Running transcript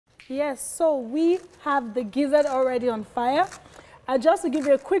Yes, so we have the gizzard already on fire. Just to give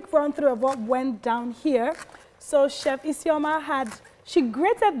you a quick run through of what went down here. So Chef Isioma she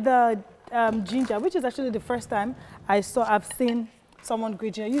grated the ginger, which is actually the first time I've seen someone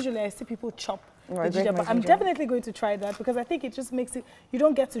grate ginger. Usually I see people chop the ginger, but I'm definitely going to try that because I think it just makes it, you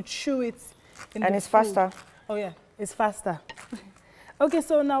don't get to chew it in and the it's food. faster. Oh yeah, it's faster. Okay,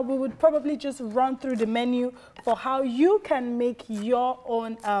 so now we would probably just run through the menu for how you can make your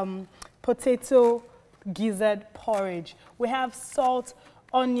own potato gizzard porridge. We have salt,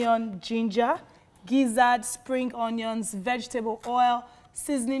 onion, ginger, gizzard, spring onions, vegetable oil,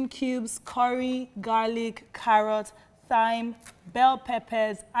 seasoning cubes, curry, garlic, carrot, thyme, bell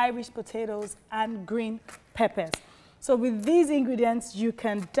peppers, Irish potatoes, and green peppers. So with these ingredients, you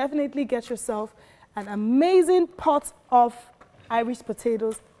can definitely get yourself an amazing pot of Irish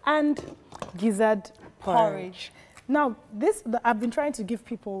potatoes and gizzard porridge. Now, I've been trying to give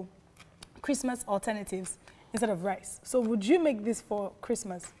people Christmas alternatives instead of rice. So would you make this for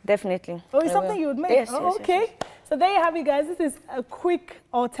Christmas? Definitely. Oh, it's something you would make? Yes, oh, yes, okay. yes. So there you have it, guys. This is a quick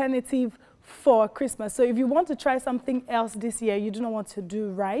alternative for Christmas. So if you want to try something else this year, you do not want to do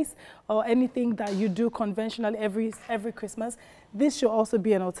rice or anything that you do conventionally every Christmas, this should also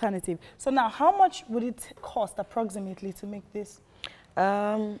be an alternative. So now, how much would it cost approximately to make this?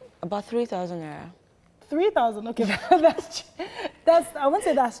 About 3,000 naira. 3,000, okay. I won't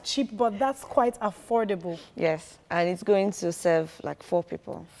say that's cheap, but that's quite affordable. Yes, and it's going to serve like 4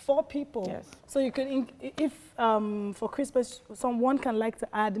 people. 4 people? Yes. So you can, if for Christmas, someone can like to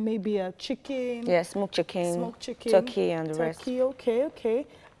add maybe a chicken. Yes, smoked chicken, turkey, and the rest. Turkey, okay, okay.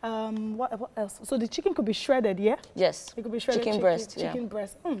 What else? So the chicken could be shredded, yeah? Yes. It could be shredded chicken breast, chicken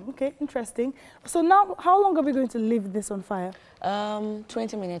breast. Okay, interesting. So now, how long are we going to leave this on fire?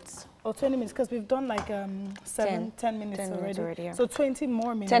 20 minutes. Oh, 20 minutes, because we've done like 10 minutes already. Yeah. So 20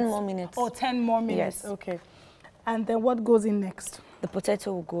 more minutes. 10 more minutes. Oh, 10 more minutes. Yes. Okay. And then what goes in next? The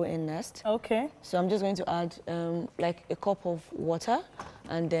potato will go in next. Okay. So I'm just going to add like a cup of water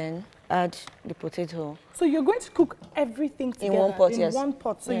and then add the potato. So you're going to cook everything together? In one pot, in one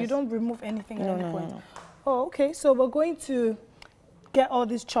pot, so yes. you don't remove anything at any point? No. Oh, okay. So we're going to get all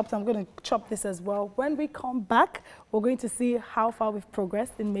this chopped. I'm going to chop this as well. When we come back, we're going to see how far we've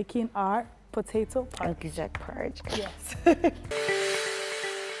progressed in making our potato porridge. Gizzard porridge. Yes.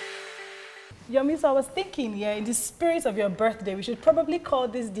 Yummy, so I was thinking, yeah, in the spirit of your birthday, we should probably call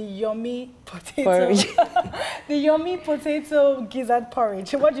this the Yummy Potato Porridge. the Yummy Potato Gizzard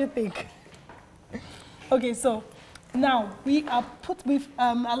Porridge. What do you think? Okay, so now we've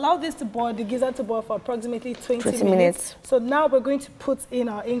allowed this to boil, the gizzard to boil for approximately 20 minutes. So now we're going to put in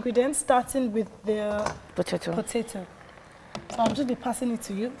our ingredients, starting with the potato. So I'll just be passing it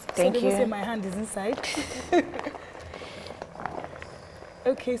to you. Thank you. So they will say my hand is inside.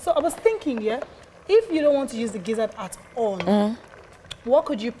 Okay, so I was thinking, yeah, if you don't want to use the gizzard at all, what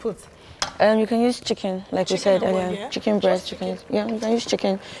could you put? You can use chicken, like we said earlier. Yeah? Chicken breast, chicken. Yeah, you can use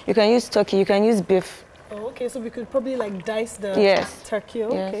chicken. You can use turkey, you can use beef. Oh, okay, so we could probably like dice the turkey.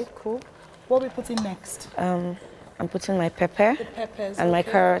 Okay, yes. Cool. What are we putting next? I'm putting my pepper. The peppers. And my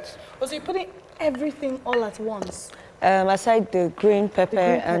carrots. Oh, so you're putting everything all at once? Aside the green pepper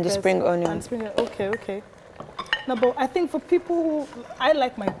and the spring onion. Okay, okay. Now, but I think for people who, I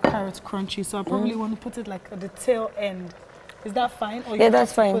like my carrots crunchy, so I probably want to put it like at the tail end. Is that fine? Or yeah,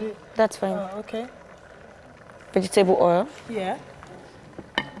 that's fine. That's fine. Oh, okay. Vegetable oil. Yeah.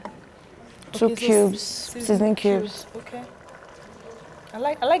 2 cubes, seasoning cubes. Okay. I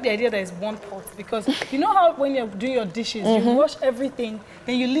like the idea that it's one pot, because you know how when you're doing your dishes, you wash everything,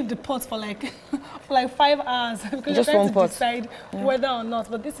 then you leave the pot for like for like 5 hours because just you're trying to decide whether or not.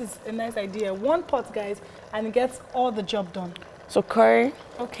 But this is a nice idea. One pot, guys, and it gets all the job done. So curry.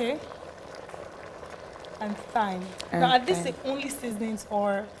 Okay. And thyme. Now, are these the only seasonings,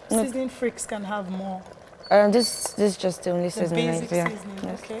 or seasoning freaks can have more? This is just the only seasoning. The basic seasoning.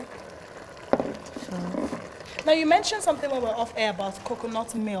 Yes. Okay. Now, you mentioned something when we were off air about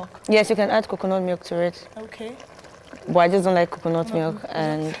coconut milk. Yes, you can add coconut milk to it. Okay. But I just don't like coconut milk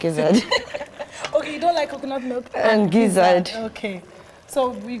and gizzard. Okay, you don't like coconut milk and gizzard. Okay.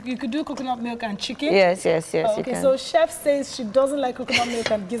 So you could do coconut milk and chicken? Yes, yes, yes. Oh, okay, so Chef says she doesn't like coconut milk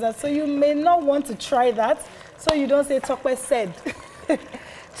and gizzard, so you may not want to try that, so you don't say Tokwe said.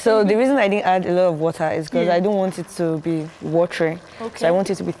 So the reason I didn't add a lot of water is because I don't want it to be watery. Okay. So I want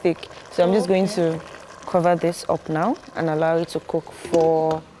it to be thick. So I'm just going to cover this up now and allow it to cook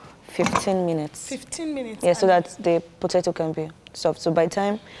for 15 minutes. 15 minutes? Yeah, so that the potato can be soft. So by the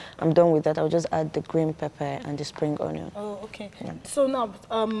time I'm done with that, I'll just add the green pepper and the spring onion. Oh, okay. Yeah. So now,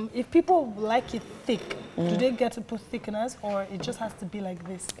 if people like it thick, do they get to put thickeners, or it just has to be like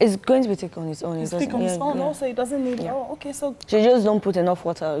this? It's going to be thick on its own. It's thick on its own, also it doesn't need, oh, okay, so... So you just don't put enough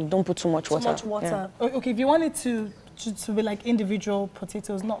water, don't put too much water. Too much water. Yeah. Okay, if you want it to be like individual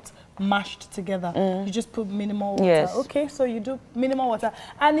potatoes, not mashed together, you just put minimal water. Yes. Okay, so you do minimal water.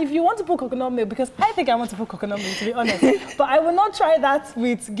 And if you want to put coconut milk, because I think I want to put coconut milk, to be honest, but I will not try that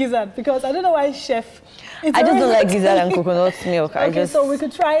with gizzard, because I don't know why Chef... I just don't like gizzard and coconut milk. Okay, so we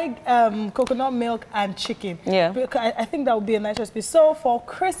could try coconut milk and chicken. Yeah. Because I think that would be a nice recipe. So for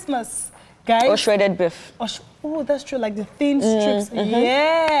Christmas, guys... Or shredded beef. Oh, that's true, like the thin strips.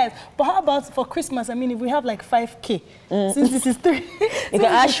 Yes. But how about for Christmas? I mean, if we have like 5K, since this is 3... You can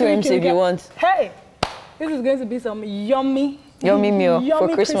add shrimps if you want. Hey, this is going to be some yummy meal for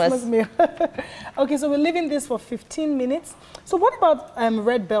Christmas meal. Okay, so we're leaving this for 15 minutes. So what about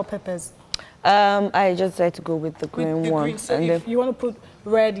red bell peppers? I just like to go with the green one. So and if you want to put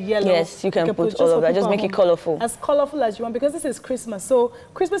red, yellow, yes, you can put all of that. Just make it colorful. As colorful as you want, because this is Christmas. So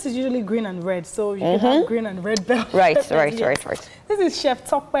Christmas is usually green and red. So you can have green and red bell. Right. This is Chef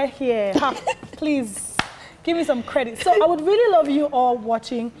Isioma here. Please give me some credit. So I would really love you all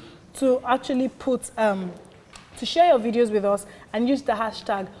watching to actually put to share your videos with us and use the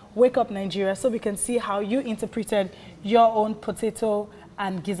hashtag #WakeUpNigeria so we can see how you interpreted your own potato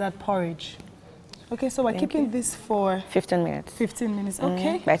and gizzard porridge. Okay, so we're keeping this for 15 minutes. 15 minutes,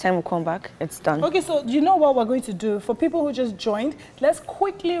 okay. By the time we come back, it's done. Okay, so you know what we're going to do? For people who just joined, let's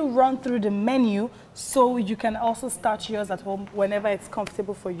quickly run through the menu so you can also start yours at home whenever it's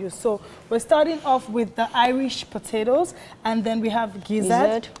comfortable for you. So we're starting off with the Irish potatoes, and then we have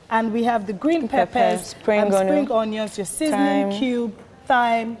gizzard, and we have the green peppers, spring onions, your seasoning cube,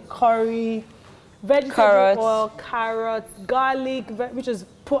 thyme, curry, vegetable oil, carrots, garlic, which is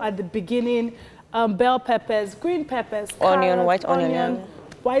put at the beginning, bell peppers, green peppers, onion, white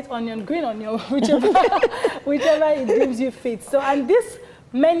onion, green onion, whichever it gives you fit. So, and this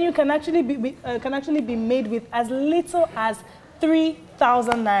menu can actually be made with as little as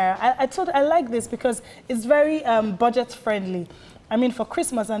 3,000 naira. I like this because it's very budget friendly. I mean, for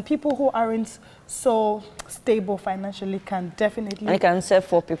Christmas, and people who aren't so stable financially can definitely... And it can serve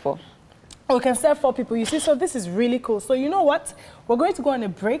 4 people. Oh, we can serve 4 people, you see, so this is really cool. So you know what? We're going to go on a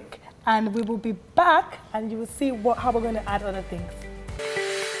break, and we will be back, and you will see how we're going to add other things.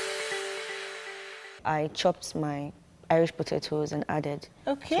 I chopped my Irish potatoes and added.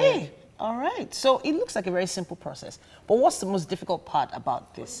 Okay, all right. So it looks like a very simple process. But what's the most difficult part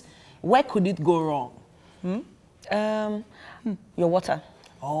about this? Where could it go wrong? Your water.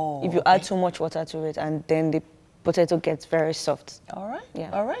 Oh, if you add too much water to it, and then the potato gets very soft. All right.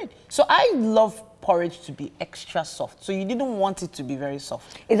 Yeah. All right. So I love porridge to be extra soft. So you didn't want it to be very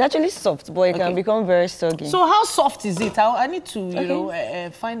soft. It's actually soft, but it can become very soggy. So how soft is it? I need to, you know,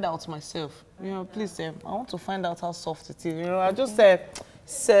 find out myself. You know, please, I want to find out how soft it is. You know, I just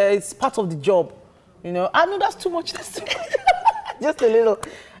say it's part of the job. You know, I know that's too much. That's too much. Just a little.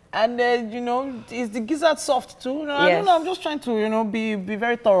 And you know, is the gizzard soft too? You know, I don't know. I'm just trying to, you know, be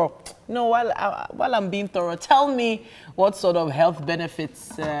very thorough. You know, while I'm being thorough, tell me what sort of health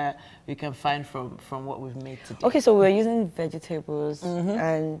benefits we can find from what we've made today. Okay, so we're using vegetables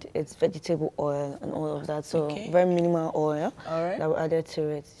and it's vegetable oil and all of that. So very minimal oil that we added to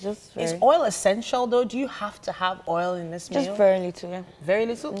it. Just Is oil essential though? Do you have to have oil in this meal? Just very little, yeah. Very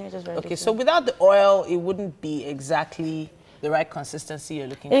little? Yeah, just very little. Okay, so without the oil, it wouldn't be exactly the right consistency you're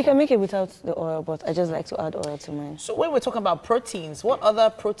looking for. You can make it without the oil, but I just like to add oil to mine. So when we're talking about proteins, what other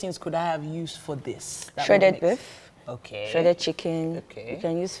proteins could I have used for this? Shredded beef. Okay. Shredded chicken. Okay. You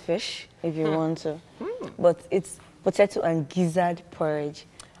can use fish if you want to. But it's potato and gizzard porridge.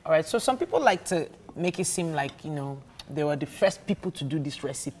 All right, so some people like to make it seem like, you know, they were the first people to do this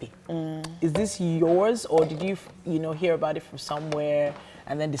recipe. Is this yours, or did you, you know, hear about it from somewhere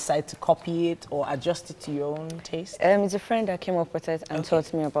and then decide to copy it or adjust it to your own taste? It's a friend that came up with it and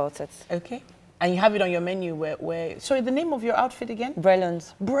taught me about it. Okay. And you have it on your menu where sorry, the name of your outfit again?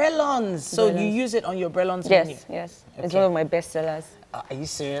 Brelons. Brelons. So you use it on your Brelons menu? Yes. Okay. It's one of my best sellers. Are you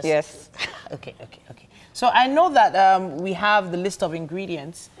serious? Yes. Okay. So I know that we have the list of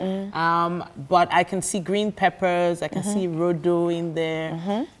ingredients, but I can see green peppers, I can see rodo in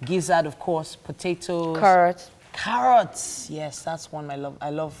there, gizzard, of course, potatoes. Carrots, yes, that's one I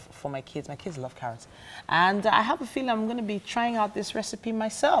love for my kids. My kids love carrots. And I have a feeling I'm going to be trying out this recipe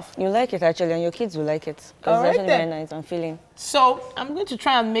myself. You like it, actually, and your kids will like it. Because it's actually very nice, I'm feeling. So I'm going to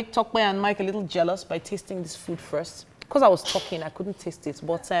try and make Tokwe and Mike a little jealous by tasting this food first. Because I was talking, I couldn't taste it.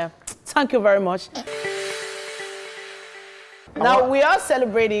 But thank you very much. Now, we are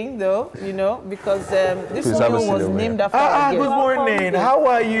celebrating, though, you know, because this meal was named after our guest. Good morning. How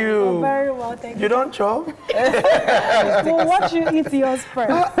are you? Very well, thank you. You don't chop? We'll watch you eat yours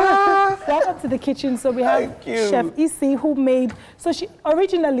first. Welcome to the kitchen. So we have Chef Isi, who made, so she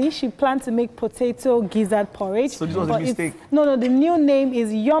planned to make potato gizzard porridge. So this was a mistake? No, the new name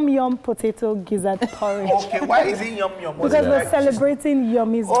is Yum Yum Potato Gizzard Porridge. Okay, why is it Yum Yum? Because we're celebrating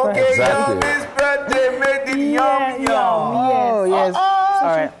Yummy's birthday. Okay, Yummy's birthday made it Yum Yum. Yes. Oh, yes. All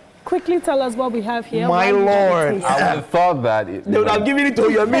right. Quickly tell us what we have here. My Lord. I would have thought that. They would have given it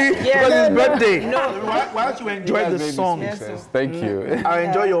to Yummy because it's birthday. No. Why don't you enjoy the song? Thank you. I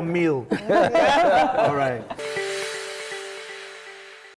enjoy your meal. All right.